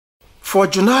For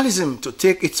journalism to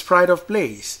take its pride of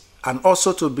place and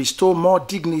also to bestow more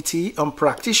dignity on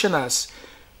practitioners,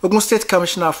 Ogun State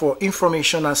Commissioner for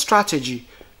Information and Strategy,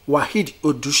 Wahid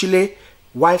Odushile,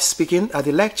 while speaking at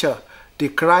the lecture,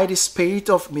 decried the spate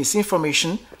of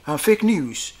misinformation and fake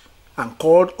news and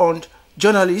called on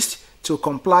journalists to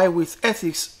comply with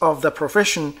ethics of the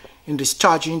profession in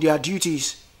discharging their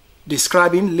duties.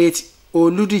 Describing late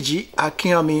Diji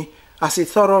Akinhanmi as a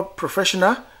thorough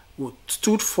professional who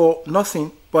stood for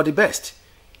nothing but the best,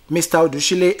 Mr.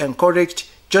 Odushile encouraged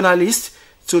journalists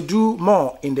to do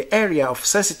more in the area of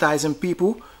sensitizing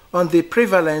people on the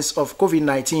prevalence of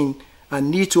COVID-19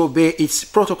 and need to obey its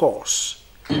protocols.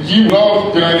 Diji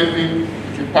loved journalism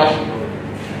with passion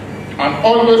and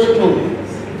always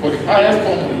strove for the highest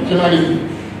form of journalism.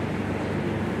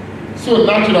 So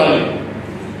naturally,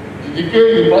 the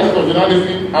decay in the prices of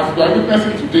journalism as we are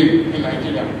witnessing today in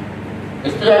Nigeria,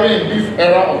 especially in this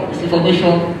era of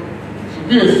misinformation, should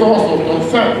be a source of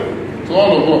concern to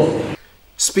all of us.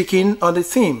 Speaking on the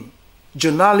theme,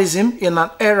 journalism in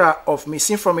an era of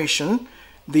misinformation,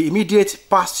 the immediate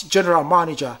past general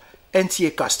manager,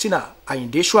 NTA Katsina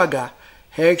Ayinde Shuaga,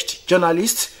 urged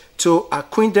journalists to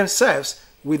acquaint themselves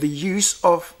with the use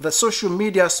of the social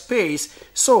media space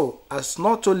so as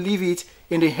not to leave it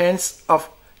in the hands of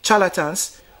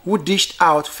charlatans who dished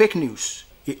out fake news.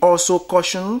 He also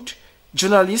cautioned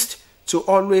journalists to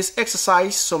always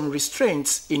exercise some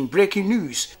restraints in breaking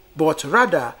news, but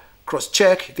rather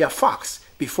cross-check their facts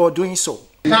before doing so.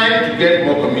 It's time to get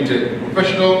more committed,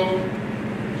 professional,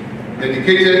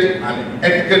 dedicated, and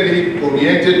ethically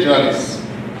oriented journalists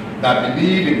that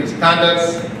believe in the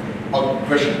standards of the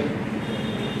profession.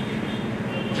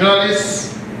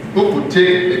 Journalists who could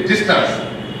take a distance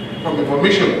from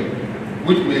information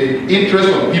which may interest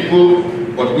some people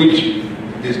but which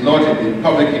is not in the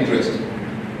public interest.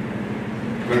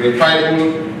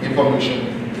 Verifiable information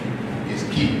is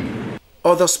key.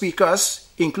 Other speakers,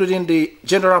 including the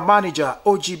General Manager,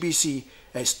 OGBC,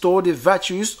 extolled the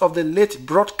virtues of the late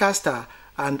broadcaster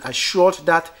and assured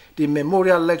that the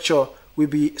memorial lecture will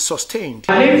be sustained.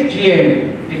 The late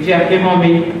GM, Diji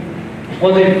Akinhanmi,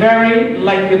 was a very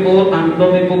likable and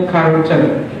lovable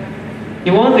character. He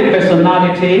was a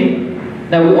personality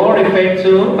that we all refer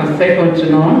to as second to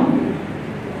none.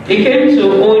 He came to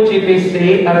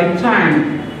OGBC at the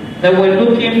time that we're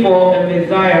looking for a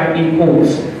messiah in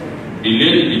quotes. The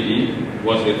late Diji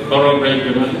was a thoroughbred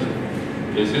journalist,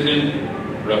 a seasoned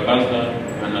broadcaster,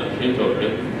 and a creator of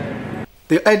record.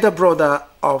 The elder brother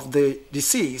of the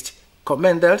deceased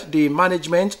commended the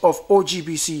management of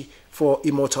OGBC for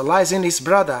immortalizing his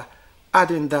brother,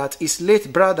 adding that his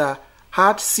late brother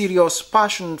had serious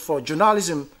passion for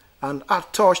journalism and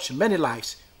had touched many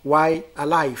lives while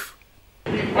alive.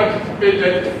 He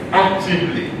participated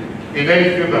actively in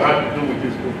anything that had to do with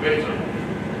his profession.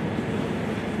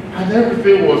 And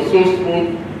everything was so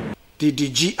smooth. The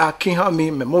Diji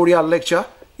Akinhanmi Memorial Lecture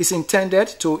is intended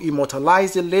to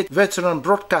immortalize the late veteran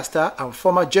broadcaster and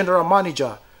former general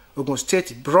manager, Ogun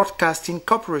State Broadcasting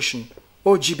Corporation,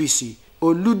 OGBC,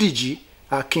 Diji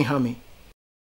Akinhanmi.